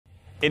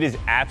It is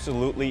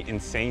absolutely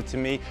insane to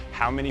me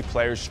how many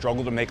players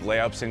struggle to make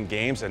layups in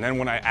games, and then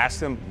when I ask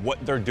them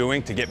what they're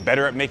doing to get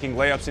better at making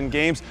layups in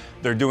games,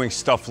 they're doing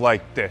stuff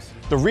like this.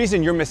 The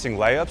reason you're missing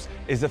layups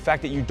is the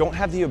fact that you don't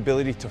have the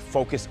ability to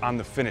focus on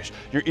the finish.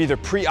 You're either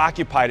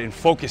preoccupied and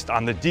focused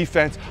on the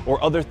defense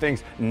or other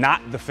things,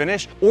 not the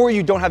finish, or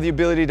you don't have the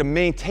ability to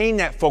maintain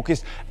that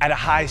focus at a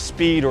high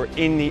speed or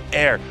in the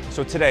air.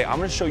 So today, I'm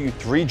gonna show you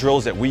 3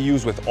 drills that we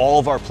use with all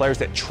of our players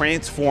that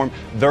transform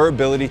their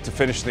ability to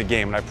finish the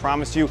game. And I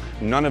promise you,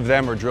 none of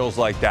them are drills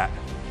like that.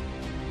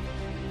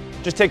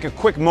 Just take a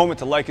quick moment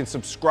to like and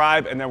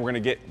subscribe, and then we're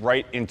gonna get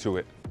right into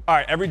it. All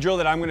right, every drill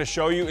that I'm gonna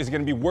show you is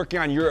gonna be working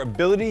on your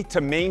ability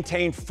to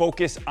maintain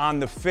focus on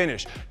the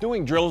finish.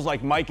 Doing drills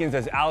like Mikins,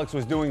 as Alex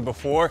was doing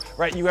before,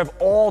 right? You have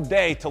all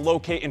day to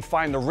locate and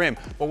find the rim.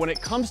 But when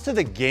it comes to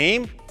the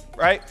game,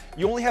 right,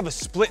 you only have a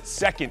split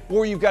second,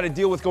 or you've got to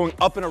deal with going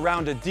up and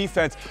around a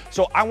defense.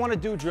 So I want to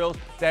do drills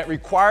that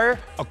require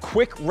a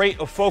quick rate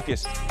of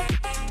focus.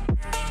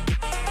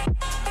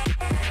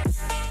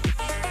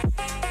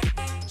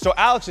 So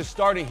Alex is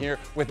starting here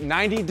with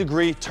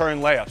 90-degree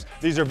turn layups.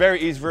 These are very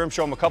easy for him.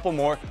 Show him a couple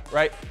more,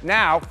 right?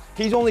 Now,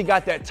 he's only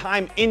got that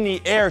time in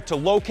the air to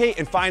locate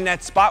and find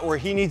that spot where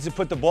he needs to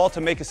put the ball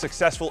to make a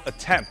successful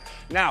attempt.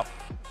 Now,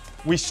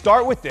 we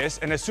start with this,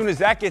 and as soon as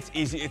that gets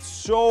easy, it's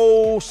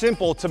so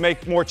simple to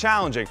make more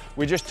challenging.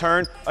 We just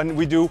turn and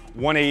we do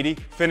 180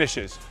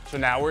 finishes. So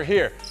now we're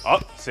here. Oh,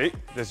 see,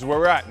 this is where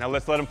we're at. Now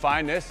let's let him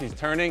find this. He's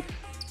turning.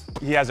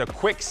 He has a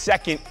quick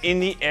second in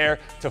the air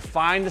to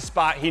find the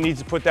spot he needs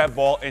to put that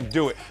ball and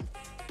do it.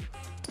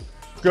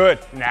 Good.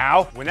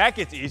 Now, when that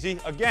gets easy,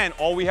 again,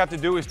 all we have to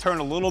do is turn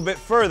a little bit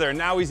further.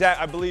 Now he's at,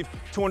 I believe,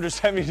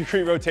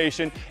 270-degree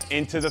rotation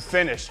into the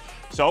finish.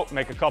 So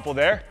make a couple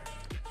there.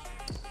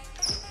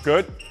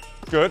 Good,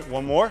 good,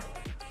 one more.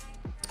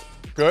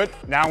 Good.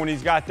 Now when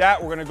he's got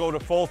that, we're gonna go to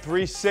full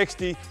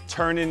 360,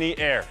 turn in the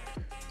air.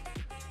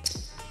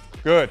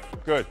 Good,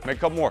 good, make a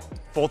couple more.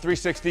 Full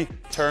 360,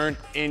 turn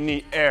in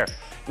the air.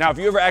 Now, if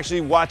you ever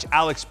actually watch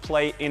Alex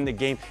play in the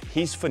game,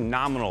 he's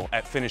phenomenal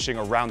at finishing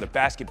around the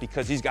basket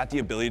because he's got the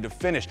ability to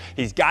finish.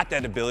 He's got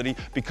that ability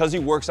because he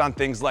works on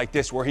things like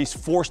this where he's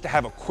forced to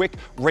have a quick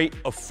rate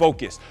of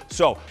focus.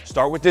 So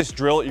start with this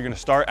drill. You're gonna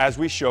start, as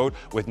we showed,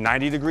 with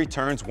 90-degree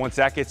turns. Once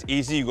that gets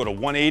easy, you go to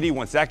 180.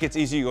 Once that gets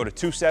easy, you go to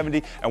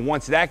 270. And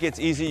once that gets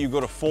easy, you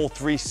go to full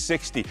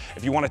 360.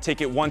 If you wanna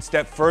take it one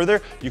step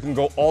further, you can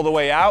go all the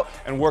way out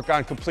and work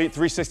on complete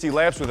 360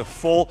 layups with a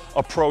full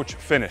approach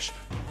finish.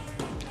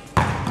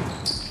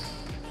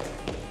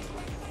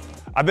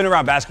 I've been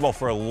around basketball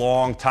for a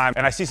long time,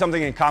 and I see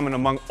something in common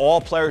among all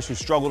players who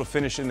struggle to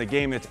finish in the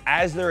game. It's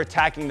as they're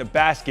attacking the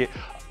basket,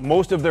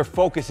 most of their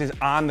focus is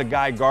on the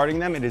guy guarding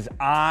them. It is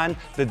on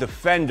the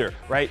defender,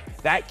 right?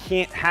 That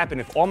can't happen.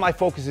 If all my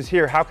focus is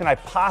here, how can I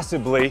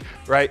possibly,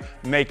 right,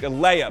 make a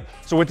layup?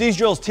 So what these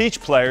drills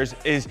teach players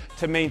is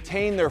to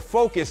maintain their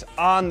focus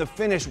on the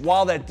finish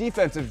while that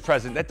defense is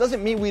present. That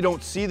doesn't mean we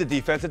don't see the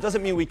defense. It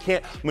doesn't mean we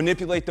can't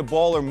manipulate the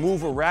ball or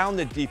move around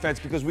the defense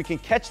because we can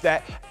catch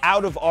that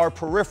out of our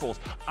peripherals.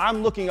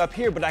 I'm looking up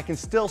here, but I can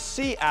still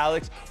see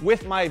Alex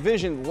with my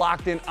vision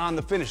locked in on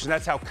the finish. And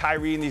that's how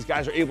Kyrie and these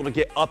guys are able to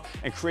get up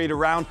and create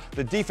around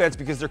the defense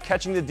because they're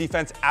catching the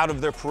defense out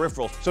of their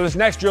peripherals. So this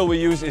next drill we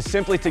use is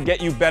simply to get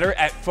you better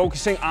at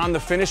focusing on the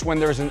finish when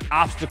there's an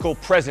obstacle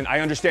present. I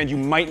understand you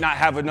might not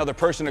have another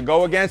person to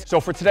go against. So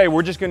for today,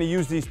 we're just going to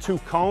use these 2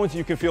 cones.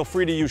 You can feel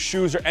free to use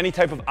shoes or any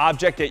type of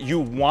object that you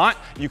want.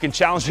 You can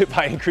challenge it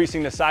by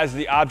increasing the size of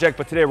the object,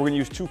 but today we're going to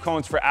use 2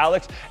 cones for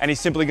Alex, and he's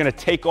simply going to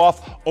take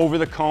off over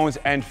the cones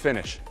and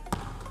finish.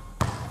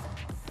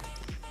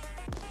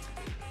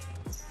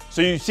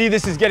 So you see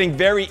this is getting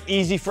very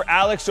easy for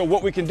Alex. So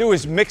what we can do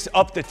is mix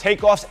up the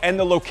takeoffs and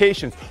the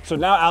locations. So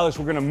now, Alex,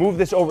 we're gonna move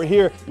this over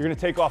here. You're gonna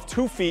take off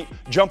 2 feet,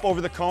 jump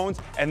over the cones,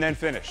 and then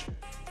finish.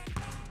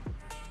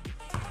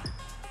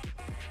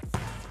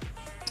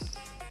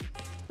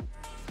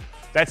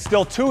 That's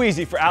still too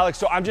easy for Alex,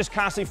 so I'm just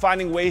constantly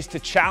finding ways to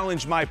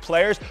challenge my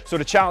players. So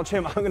to challenge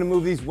him, I'm gonna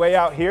move these way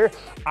out here.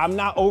 I'm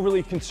not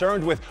overly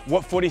concerned with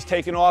what foot he's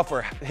taking off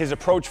or his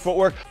approach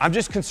footwork. I'm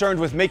just concerned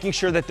with making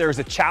sure that there's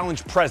a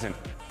challenge present.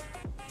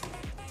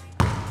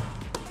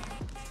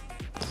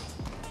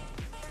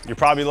 You're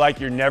probably like,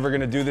 you're never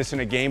gonna do this in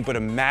a game, but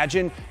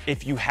imagine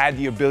if you had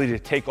the ability to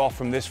take off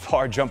from this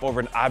far, jump over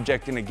an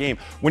object in a game.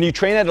 When you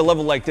train at a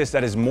level like this,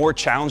 that is more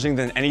challenging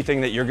than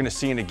anything that you're gonna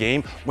see in a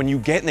game. When you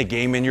get in the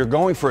game and you're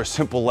going for a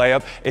simple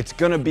layup, it's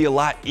gonna be a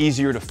lot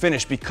easier to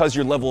finish because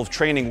your level of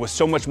training was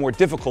so much more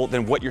difficult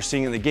than what you're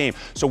seeing in the game.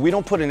 So we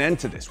don't put an end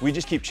to this. We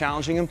just keep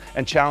challenging him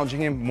and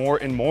challenging him more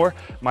and more.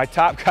 My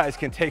top guys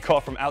can take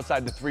off from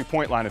outside the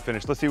 3-point line and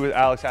finish. Let's see what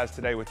Alex has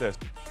today with this.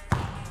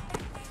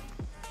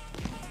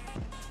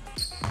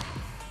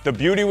 The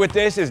beauty with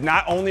this is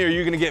not only are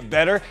you going to get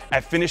better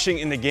at finishing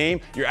in the game,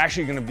 you're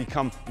actually going to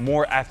become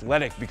more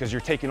athletic because you're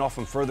taking off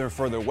from further and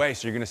further away.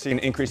 So you're going to see an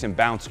increase in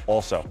bounce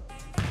also.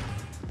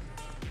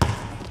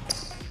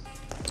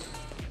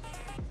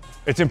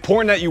 It's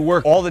important that you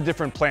work all the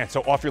different plants.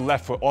 So off your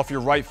left foot, off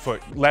your right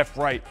foot, left,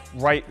 right,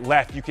 right,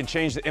 left. You can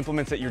change the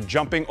implements that you're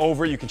jumping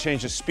over. You can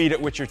change the speed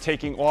at which you're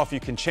taking off. You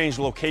can change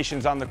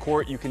locations on the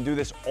court. You can do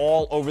this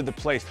all over the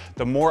place.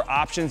 The more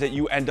options that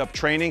you end up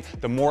training,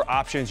 the more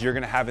options you're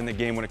gonna have in the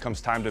game when it comes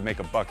time to make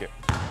a bucket.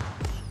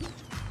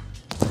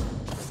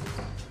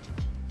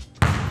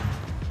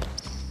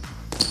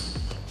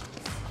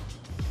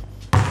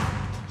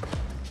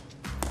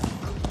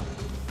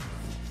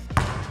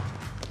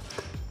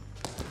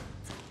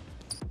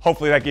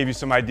 Hopefully that gave you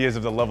some ideas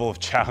of the level of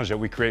challenge that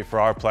we create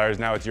for our players.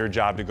 Now it's your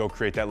job to go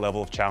create that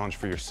level of challenge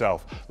for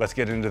yourself. Let's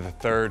get into the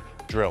third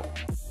drill.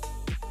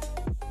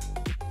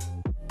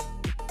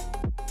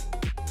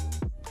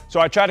 So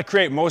I try to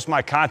create most of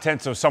my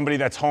content so somebody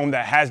that's home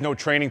that has no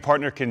training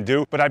partner can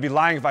do, but I'd be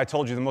lying if I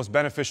told you the most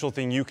beneficial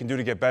thing you can do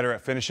to get better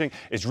at finishing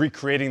is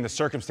recreating the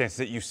circumstances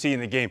that you see in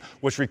the game,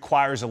 which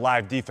requires a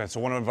live defense. So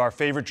one of our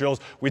favorite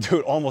drills, we do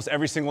it almost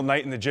every single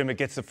night in the gym, it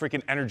gets the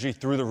freaking energy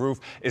through the roof,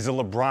 is a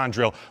LeBron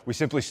drill. We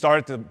simply start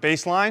at the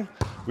baseline,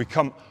 we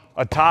come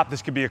atop,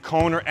 this could be a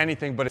cone or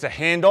anything, but it's a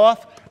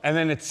handoff, and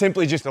then it's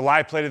simply just a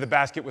live play to the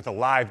basket with a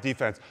live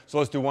defense. So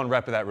let's do one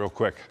rep of that real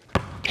quick.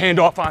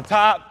 Handoff on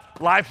top,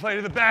 live play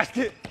to the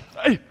basket.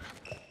 Hey.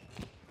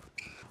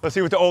 Let's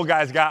see what the old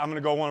guys got. I'm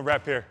gonna go one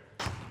rep here.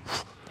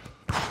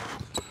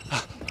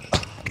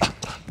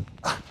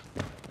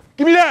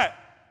 Give me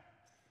that.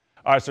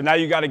 All right, so now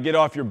you got to get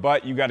off your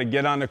butt. You got to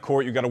get on the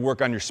court. You got to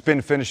work on your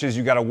spin finishes.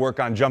 You got to work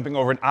on jumping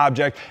over an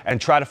object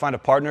and try to find a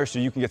partner so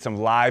you can get some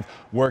live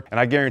work. And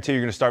I guarantee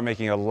you're going to start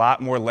making a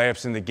lot more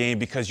layups in the game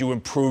because you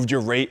improved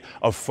your rate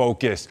of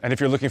focus. And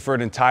if you're looking for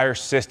an entire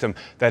system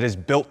that is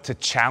built to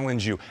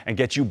challenge you and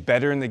get you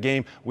better in the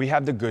game, we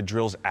have the Good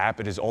Drills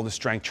app. It is all the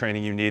strength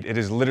training you need. It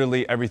is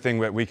literally everything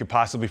that we could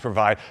possibly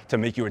provide to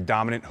make you a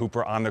dominant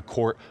hooper on the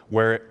court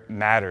where it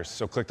matters.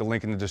 So click the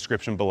link in the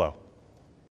description below.